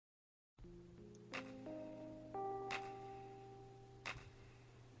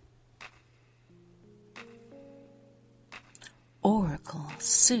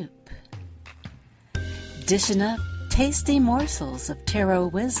Soup. Dishing up tasty morsels of tarot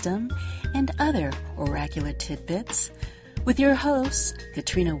wisdom and other oracular tidbits with your hosts,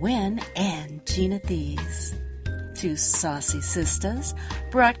 Katrina Wynn and Gina Thies. Two saucy sistas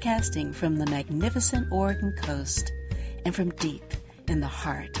broadcasting from the magnificent Oregon coast and from deep in the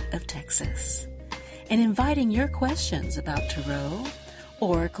heart of Texas, and inviting your questions about tarot,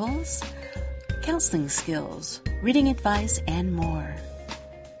 oracles, counseling skills, reading advice, and more.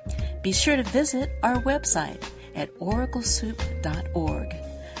 Be sure to visit our website at oraclesoup.org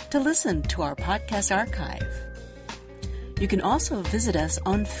to listen to our podcast archive. You can also visit us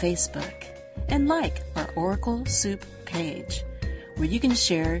on Facebook and like our Oracle Soup page, where you can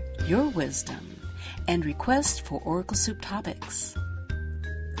share your wisdom and request for Oracle Soup topics.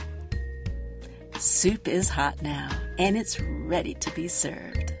 Soup is hot now, and it's ready to be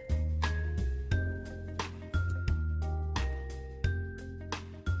served.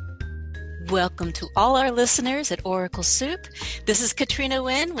 Welcome to all our listeners at Oracle Soup. This is Katrina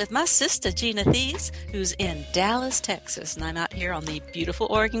Wynn with my sister Gina Thies, who's in Dallas, Texas, and I'm out here on the beautiful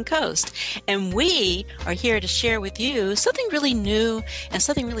Oregon coast. And we are here to share with you something really new and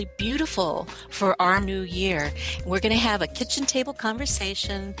something really beautiful for our new year. We're going to have a kitchen table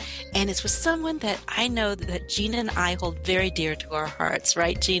conversation, and it's with someone that I know that Gina and I hold very dear to our hearts,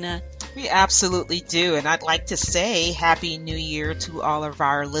 right, Gina? We absolutely do, and I'd like to say Happy New Year to all of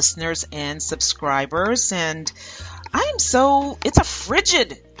our listeners and subscribers. And it's a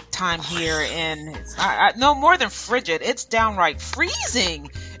frigid time here no more than frigid, it's downright freezing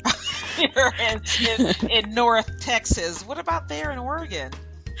here in North Texas. What about there in Oregon?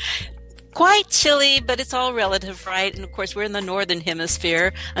 Quite chilly, but it's all relative, right? And of course, we're in the northern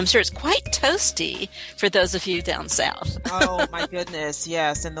hemisphere. I'm sure it's quite toasty for those of you down south. Oh, my goodness,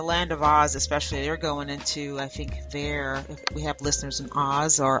 yes. In the land of Oz, especially, they're going into, I think, if we have listeners in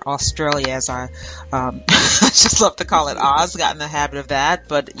Oz or Australia, as I just love to call it Oz, got in the habit of that.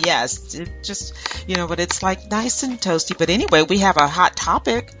 But yes, but it's like nice and toasty. But anyway, we have a hot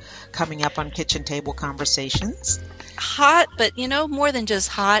topic coming up on Kitchen Table Conversations. Hot, but more than just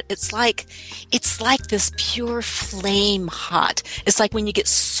hot, it's like this pure flame hot. It's like when you get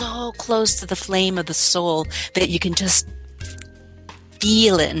so close to the flame of the soul that you can just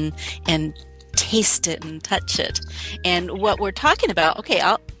feel it and taste it and touch it. And what we're talking about,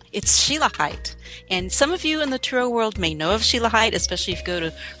 it's Sheilaa Hite. And some of you in the tarot world may know of Sheilaa Hite, especially if you go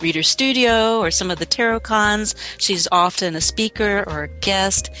to Reader Studio or some of the tarot cons. She's often a speaker or a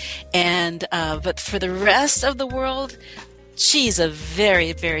guest. And but for the rest of the world, she's a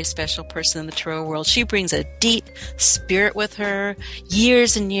very, very special person in the tarot world. She brings a deep spirit with her,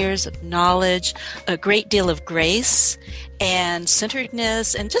 years and years of knowledge, a great deal of grace and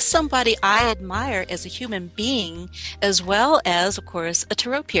centeredness, and just somebody I admire as a human being, as well as, of course, a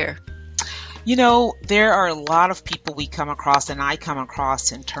tarot peer. There are a lot of people we come across, and I come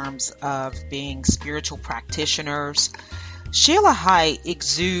across in terms of being spiritual practitioners. Sheilaa Hite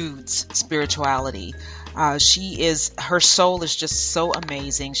exudes spirituality. Her soul is just so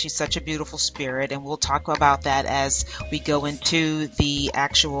amazing. She's such a beautiful spirit, and we'll talk about that as we go into the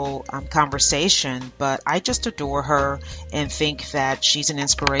actual conversation. But I just adore her and think that she's an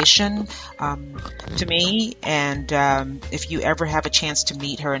inspiration to me. And if you ever have a chance to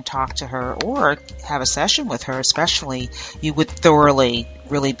meet her and talk to her or have a session with her especially, you would thoroughly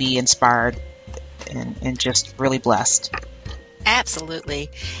really be inspired and just really blessed. Absolutely.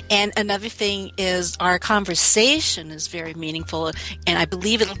 And another thing is our conversation is very meaningful, and I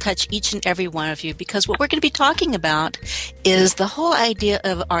believe it'll touch each and every one of you, because what we're going to be talking about is the whole idea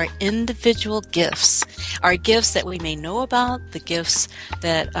of our individual gifts, our gifts that we may know about, the gifts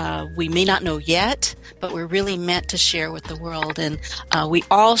that we may not know yet, but we're really meant to share with the world. And we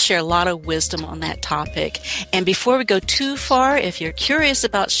all share a lot of wisdom on that topic. And before we go too far, if you're curious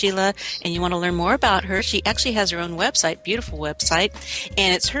about Sheilaa and you want to learn more about her, she actually has her own website, beautiful website,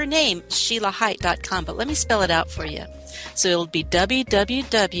 and it's her name, SheilaaHite.com, but let me spell it out for you. So it'll be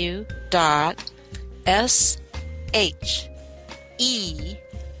www.sheil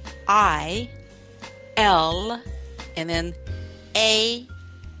and then A.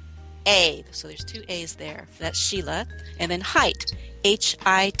 So there's two A's there. That's Sheilaa, and then Hite,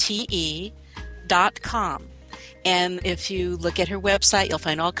 HITE.com. And if you look at her website, you'll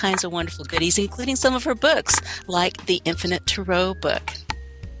find all kinds of wonderful goodies, including some of her books, like the Infinite Tarot book.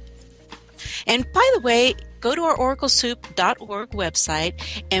 And by the way, go to our oraclesoup.org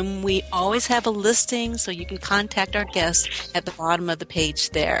website, and we always have a listing so you can contact our guests at the bottom of the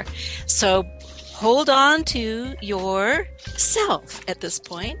page there. So hold on to yourself at this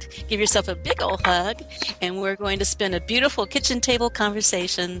point. Give yourself a big old hug, and we're going to spend a beautiful kitchen table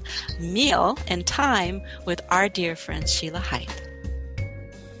conversation, meal, and time with our dear friend Sheilaa Hite.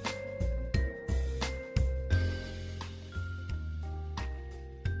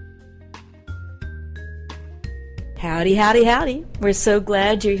 Howdy, howdy, howdy. We're so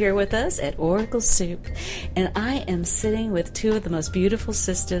glad you're here with us at Oracle Soup. And I am sitting with two of the most beautiful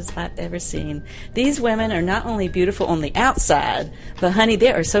sisters I've ever seen. These women are not only beautiful on the outside, but honey,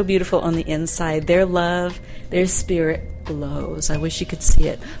 they are so beautiful on the inside. Their love, their spirit glows. I wish you could see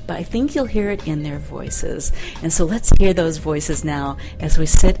it, but I think you'll hear it in their voices. And so let's hear those voices now as we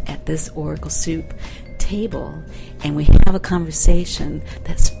sit at this Oracle Soup table and we have a conversation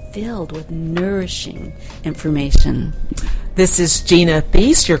that's filled with nourishing information. This is Gina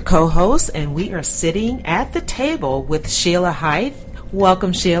Thies, your co-host, and we are sitting at the table with Sheilaa Hite.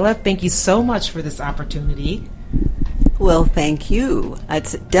 Welcome, Sheilaa. Thank you so much for this opportunity. Well, thank you.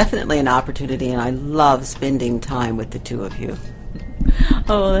 It's definitely an opportunity, and I love spending time with the two of you.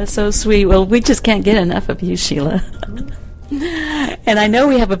 Oh, that's so sweet. Well, we just can't get enough of you, Sheilaa. And I know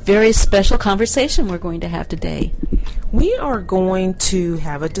we have a very special conversation we're going to have today. We are going to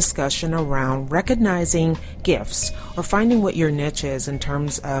have a discussion around recognizing gifts or finding what your niche is in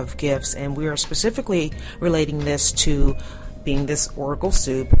terms of gifts, and we are specifically relating this to being this Oracle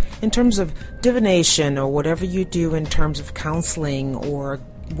Soup in terms of divination or whatever you do in terms of counseling or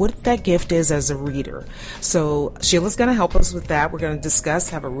what that gift is as a reader. So Sheilaa's going to help us with that. We're going to discuss,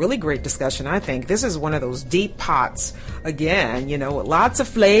 have a really great discussion, I think. This is one of those deep pots, again, with lots of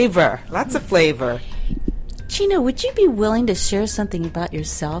flavor, Gina, would you be willing to share something about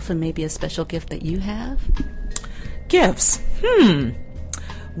yourself and maybe a special gift that you have? Gifts?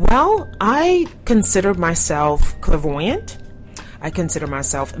 Well, I consider myself clairvoyant. I consider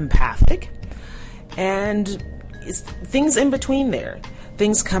myself empathic. And it's things in between there.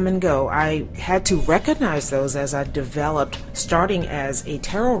 Things come and go. I had to recognize those as I developed, starting as a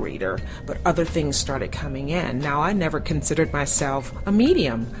tarot reader, but other things started coming in. Now, I never considered myself a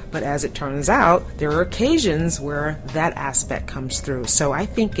medium, but as it turns out, there are occasions where that aspect comes through. So I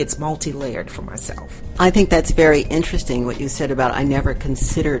think it's multi-layered for myself. I think that's very interesting what you said about I never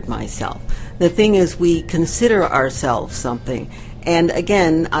considered myself. The thing is, we consider ourselves something. And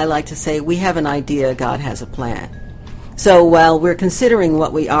again, I like to say we have an idea, God has a plan. So while we're considering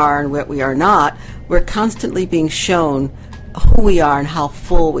what we are and what we are not, we're constantly being shown who we are and how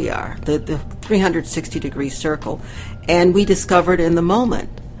full we are, the 360-degree circle, and we discover it in the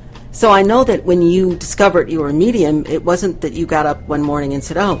moment. So I know that when you discovered you were a medium, it wasn't that you got up one morning and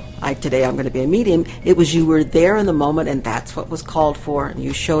said, today I'm going to be a medium. It was you were there in the moment, and that's what was called for, and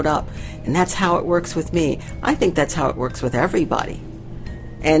you showed up. And that's how it works with me. I think that's how it works with everybody.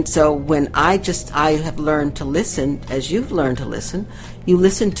 And so when I have learned to listen, as you've learned to listen, you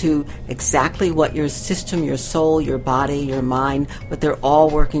listen to exactly what your system, your soul, your body, your mind, what they're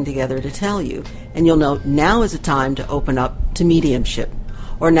all working together to tell you. And you'll know now is the time to open up to mediumship.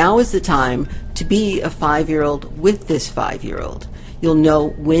 Or now is the time to be a 5-year-old with this 5-year-old. You'll know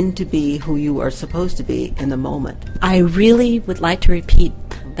when to be who you are supposed to be in the moment. I really would like to repeat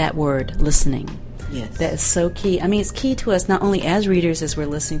that word, listening. Yes. That is so key. I mean, it's key to us not only as readers as we're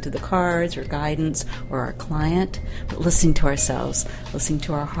listening to the cards or guidance or our client, but listening to ourselves, listening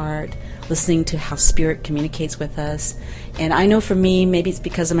to our heart, listening to how spirit communicates with us. And I know for me, maybe it's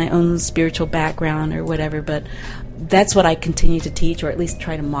because of my own spiritual background or whatever, but that's what I continue to teach, or at least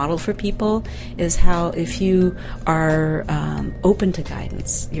try to model for people, is how if you are open to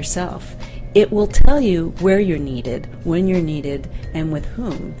guidance yourself, it will tell you where you're needed, when you're needed, and with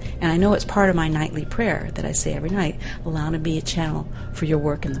whom. And I know it's part of my nightly prayer that I say every night, allow me to be a channel for your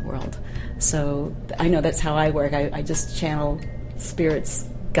work in the world. So I know that's how I work. I just channel Spirit's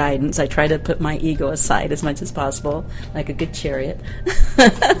guidance. I try to put my ego aside as much as possible, like a good chariot.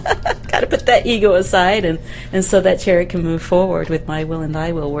 Got to put that ego aside, and so that chariot can move forward with my will and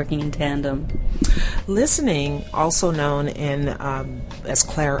thy will working in tandem. Listening, also known as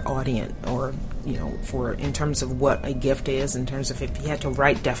clairaudient, or for in terms of what a gift is, in terms of if you had to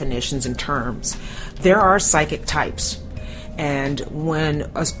write definitions in terms, there are psychic types, and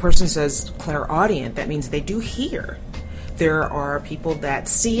when a person says clairaudient, that means they do hear. There are people that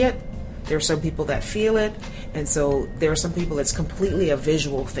see it. There are some people that feel it, and so there are some people that's completely a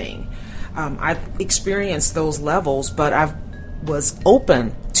visual thing. I've experienced those levels, but I was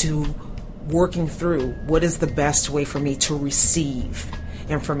open to working through what is the best way for me to receive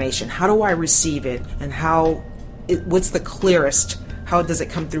information. How do I receive it, and what's the clearest? How does it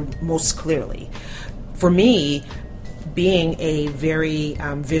come through most clearly? For me, being a very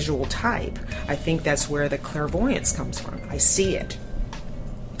visual type, I think that's where the clairvoyance comes from. I see it.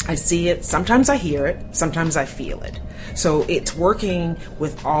 Sometimes I hear it, sometimes I feel it. So it's working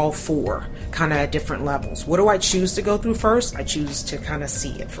with all four, kind of at different levels. What do I choose to go through first? I choose to kind of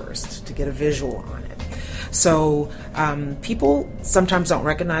see it first, to get a visual on it. So people sometimes don't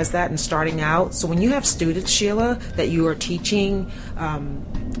recognize that in starting out. So when you have students, Sheilaa, that you are teaching,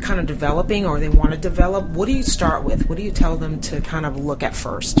 kind of developing, or they want to develop, what do you start with? What do you tell them to kind of look at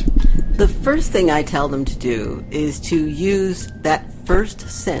first? The first thing I tell them to do is to use that first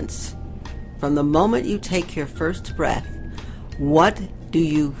sense. From the moment you take your first breath, what do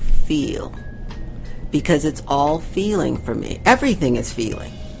you feel? Because it's all feeling for me. Everything is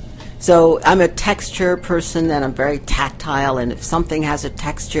feeling. So I'm a texture person, and I'm very tactile, and if something has a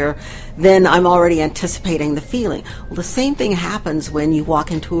texture, then I'm already anticipating the feeling. Well, the same thing happens when you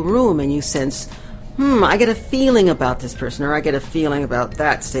walk into a room and you sense, I get a feeling about this person, or I get a feeling about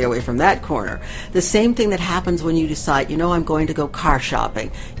that, stay away from that corner. The same thing that happens when you decide, I'm going to go car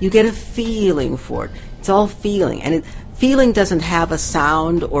shopping. You get a feeling for it. It's all feeling. And feeling doesn't have a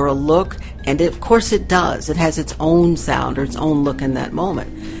sound or a look, and of course it does. It has its own sound or its own look in that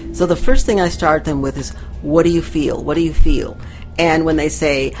moment. So the first thing I start them with is, what do you feel? What do you feel? And when they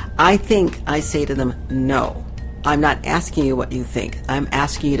say, I think, I say to them, no. I'm not asking you what you think. I'm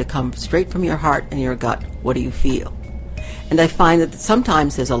asking you to come straight from your heart and your gut. What do you feel? And I find that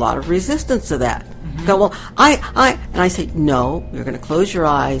sometimes there's a lot of resistance to that. Mm-hmm. Go, well, and I say, no, you're going to close your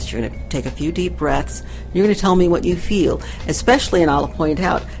eyes, you're going to take a few deep breaths, you're going to tell me what you feel. Especially, and I'll point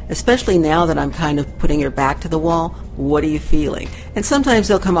out, especially now that I'm kind of putting your back to the wall, what are you feeling? And sometimes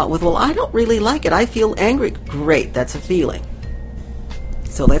they'll come out with, well, I don't really like it. I feel angry. Great, that's a feeling.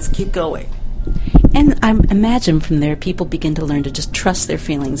 So let's keep going. And I imagine from there people begin to learn to just trust their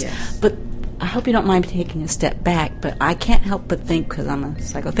feelings. Yes. But I hope you don't mind taking a step back, but I can't help but think, because I'm a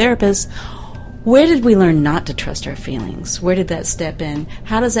psychotherapist, where did we learn not to trust our feelings? Where did that step in?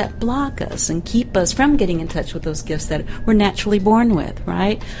 How does that block us and keep us from getting in touch with those gifts that we're naturally born with,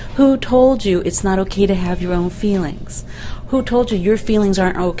 right? Who told you it's not okay to have your own feelings? Who told you your feelings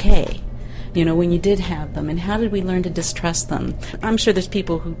aren't okay? When you did have them, and how did we learn to distrust them? I'm sure there's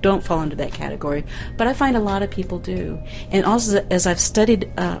people who don't fall into that category, but I find a lot of people do. And also, as I've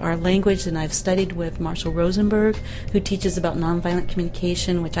studied our language, and I've studied with Marshall Rosenberg, who teaches about nonviolent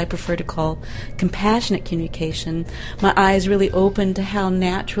communication, which I prefer to call compassionate communication, my eyes really opened to how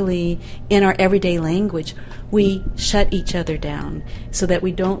naturally, in our everyday language, we shut each other down so that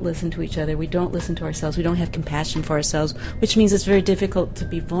we don't listen to each other, we don't listen to ourselves, we don't have compassion for ourselves, which means it's very difficult to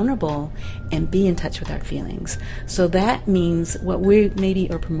be vulnerable and be in touch with our feelings. So that means what we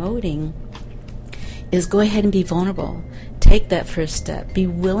maybe are promoting is go ahead and be vulnerable. Take that first step. Be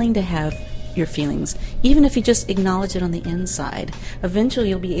willing to have your feelings, even if you just acknowledge it on the inside. Eventually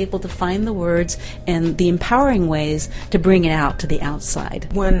you'll be able to find the words and the empowering ways to bring it out to the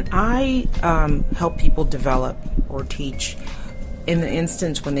outside. When I help people develop or teach, in the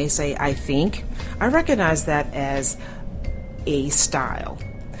instance when they say I think, I recognize that as a style.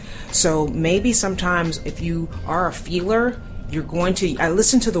 So maybe sometimes if you are a feeler, I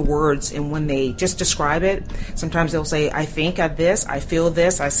listen to the words, and when they just describe it, sometimes they'll say, I think of this, I feel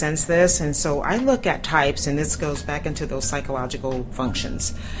this, I sense this. And so I look at types, and this goes back into those psychological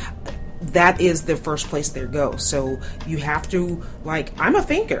functions. That is the first place they go. So you have to, I'm a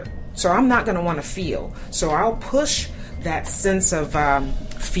thinker, so I'm not going to want to feel. So I'll push that sense of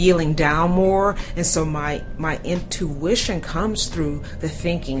feeling down more, and so my intuition comes through the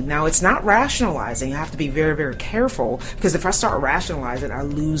thinking. Now, it's not rationalizing. I have to be very, very careful, because if I start rationalizing, I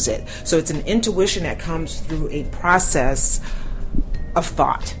lose it. So it's an intuition that comes through a process of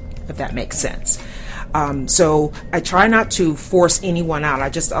thought, if that makes sense. So I try not to force anyone out.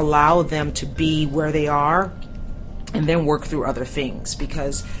 I just allow them to be where they are, and then work through other things,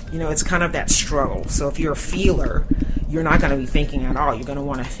 because it's kind of that struggle. So if you're a feeler, you're not going to be thinking at all. You're going to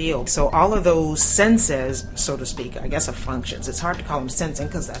want to feel. So all of those senses, so to speak, I guess, of functions, it's hard to call them sensing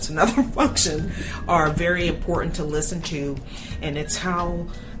because that's another function, are very important to listen to. And it's how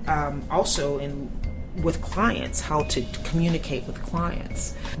also with clients, how to communicate with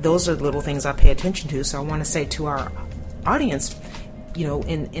clients. Those are the little things I pay attention to. So I want to say to our audience,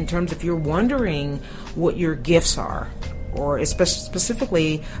 in terms, if you're wondering what your gifts are, or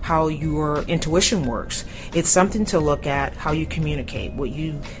specifically how your intuition works, it's something to look at how you communicate, what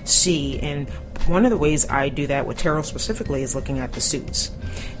you see. And one of the ways I do that with tarot specifically is looking at the suits.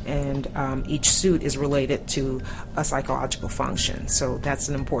 And each suit is related to a psychological function. So that's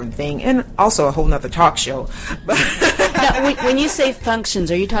an important thing. And also a whole nother talk show. Now, when you say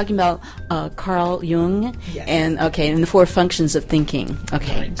functions, are you talking about Carl Jung? Yes. And the 4 functions of thinking.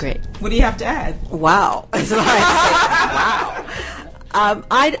 Okay, great. What do you have to add? Wow. That's what I say. Wow.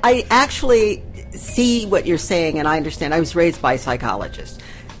 I actually see what you're saying, and I understand. I was raised by psychologists,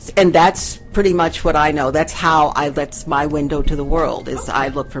 and that's pretty much what I know. That's that's my window to the world, is I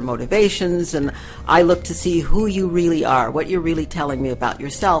look for motivations, and I look to see who you really are, what you're really telling me about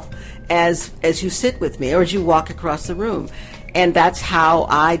yourself as you sit with me or as you walk across the room. And that's how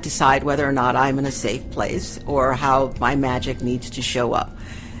I decide whether or not I'm in a safe place or how my magic needs to show up.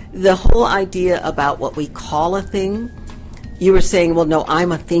 The whole idea about what we call a thing, you were saying, well, no,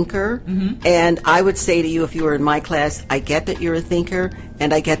 I'm a thinker. Mm-hmm. And I would say to you, if you were in my class, I get that you're a thinker,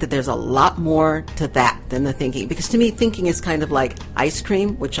 and I get that there's a lot more to that than the thinking. Because to me, thinking is kind of like ice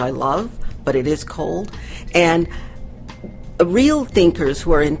cream, which I love, but it is cold. And real thinkers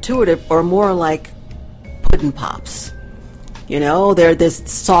who are intuitive are more like pudding pops. You know, they're this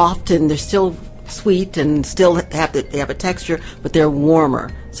soft and they're still sweet and still have a texture, but they're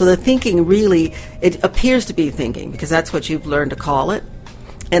warmer. So the thinking really, it appears to be thinking because that's what you've learned to call it.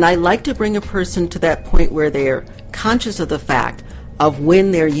 And I like to bring a person to that point where they're conscious of the fact of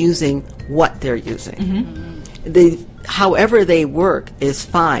when they're using what they're using. Mm-hmm. However they work is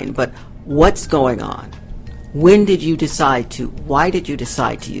fine, but what's going on? When did you decide to? Why did you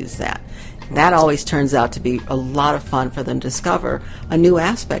decide to use that? That always turns out to be a lot of fun for them to discover a new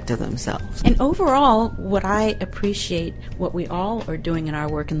aspect of themselves. And overall, what I appreciate, what we all are doing in our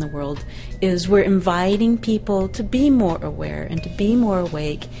work in the world, is we're inviting people to be more aware and to be more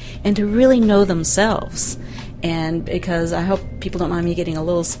awake and to really know themselves. And because I hope people don't mind me getting a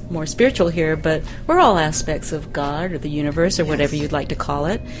little more spiritual here, but we're all aspects of God or the universe or whatever you'd like to call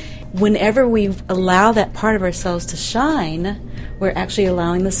it. Whenever we allow that part of ourselves to shine, we're actually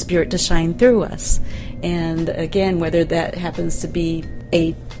allowing the Spirit to shine through us. And again, whether that happens to be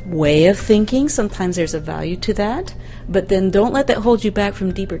a way of thinking, sometimes there's a value to that, but then don't let that hold you back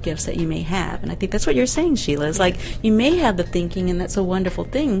from deeper gifts that you may have. And I think that's what you're saying, Sheilaa. It's like you may have the thinking, and that's a wonderful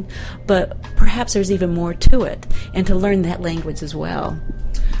thing, but perhaps there's even more to it, and to learn that language as well.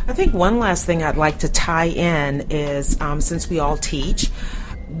 I think one last thing I'd like to tie in is, since we all teach,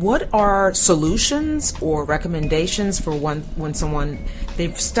 what are solutions or recommendations for when someone,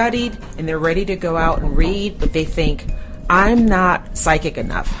 they've studied and they're ready to go out and read, but they think, I'm not psychic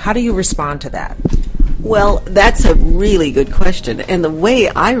enough? How do you respond to that? Well, that's a really good question. And the way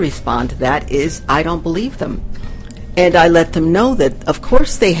I respond to that is I don't believe them. And I let them know that, of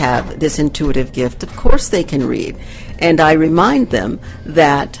course, they have this intuitive gift. Of course, they can read. And I remind them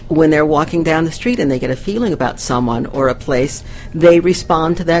that when they're walking down the street and they get a feeling about someone or a place, they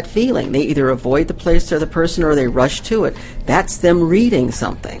respond to that feeling. They either avoid the place or the person or they rush to it. That's them reading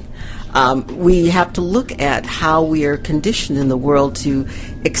something. We have to look at how we are conditioned in the world to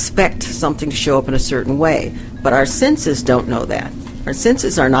expect something to show up in a certain way. But our senses don't know that. Our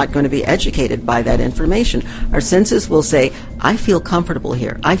senses are not going to be educated by that information. Our senses will say, I feel comfortable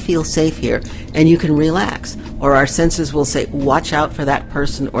here, I feel safe here, and you can relax. Or our senses will say, watch out for that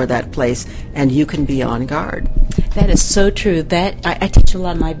person or that place, and you can be on guard. That is so true. That I teach a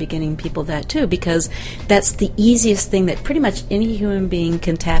lot of my beginning people that too, because that's the easiest thing that pretty much any human being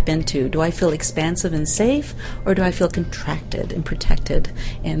can tap into. Do I feel expansive and safe, or do I feel contracted and protected?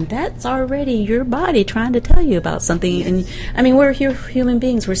 And that's already your body trying to tell you about something. Yes. And I mean, we're here human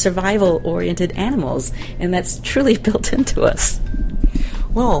beings. We're survival-oriented animals, and that's truly built into us.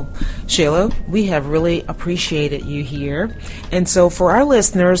 Well, Sheilaa, we have really appreciated you here. And so for our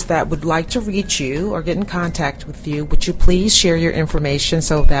listeners that would like to reach you or get in contact with you, would you please share your information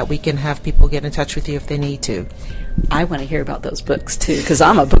so that we can have people get in touch with you if they need to? I want to hear about those books, too, because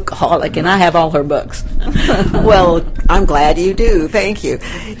I'm a bookaholic, and I have all her books. Well, I'm glad you do. Thank you.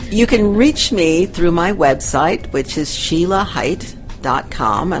 You can reach me through my website, which is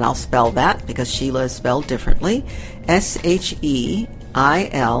SheilaHite.com, and I'll spell that because Sheilaa is spelled differently, SheilaHite.com.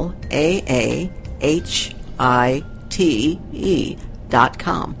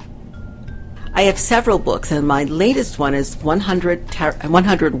 I have several books, and my latest one is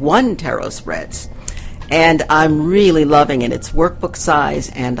 101 Tarot Spreads. And I'm really loving it. It's workbook size,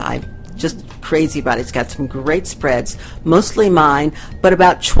 and I'm just crazy about it. It's got some great spreads, mostly mine, but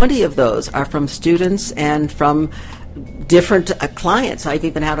about 20 of those are from students and from different clients. I've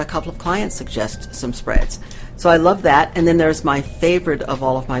even had a couple of clients suggest some spreads. So I love that. And then there's my favorite of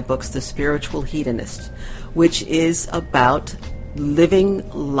all of my books, The Spiritual Hedonist, which is about living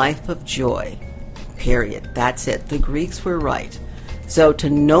life of joy, period. That's it. The Greeks were right. So to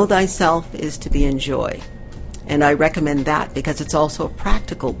know thyself is to be in joy. And I recommend that because it's also a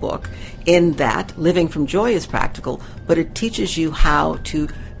practical book in that Living from Joy is practical, but it teaches you how to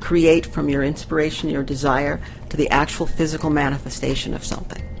create from your inspiration, your desire, to the actual physical manifestation of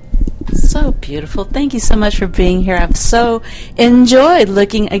something. So beautiful. Thank you so much for being here. I've so enjoyed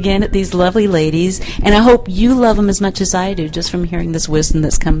looking again at these lovely ladies, and I hope you love them as much as I do just from hearing this wisdom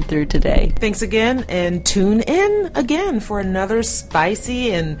that's come through today. Thanks again, and tune in again for another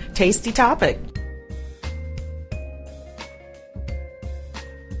spicy and tasty topic.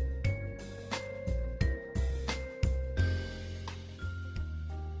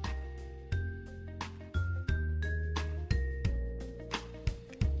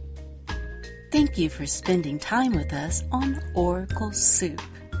 Thank you for spending time with us on Oracle Soup.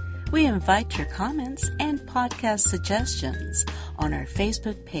 We invite your comments and podcast suggestions on our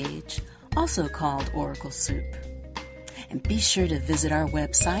Facebook page, also called Oracle Soup. And be sure to visit our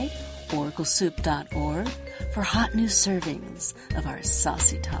website, oraclesoup.org, for hot new servings of our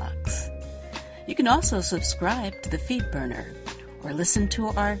saucy talks. You can also subscribe to the feed burner or listen to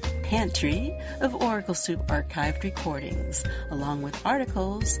our pantry of Oracle Soup archived recordings, along with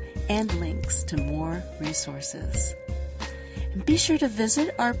articles and links to more resources. And be sure to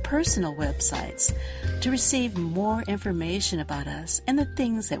visit our personal websites to receive more information about us and the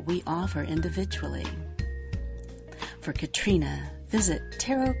things that we offer individually. For Katrina, visit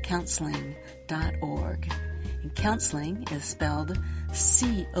tarotcounseling.org. And counseling is spelled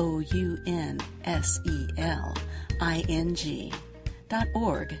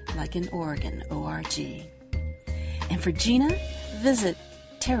COUNSELING.org, like in Oregon, O-R-G. And for Gina, visit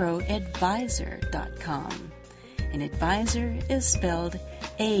tarotadvisor.com. And advisor is spelled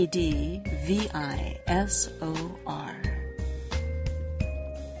ADVISOR.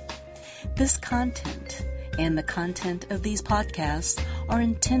 This content and the content of these podcasts are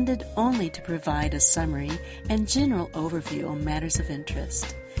intended only to provide a summary and general overview on matters of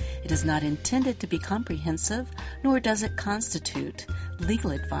interest. It is not intended to be comprehensive, nor does it constitute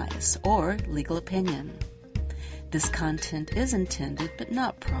legal advice or legal opinion. This content is intended, but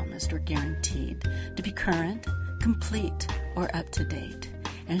not promised or guaranteed, to be current, complete, or up to date,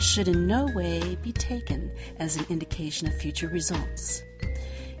 and should in no way be taken as an indication of future results.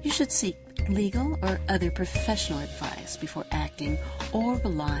 You should seek legal or other professional advice before acting or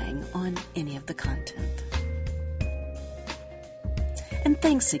relying on any of the content. And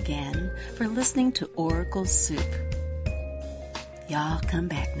thanks again for listening to Oracle Soup. Y'all come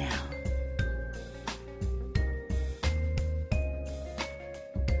back now.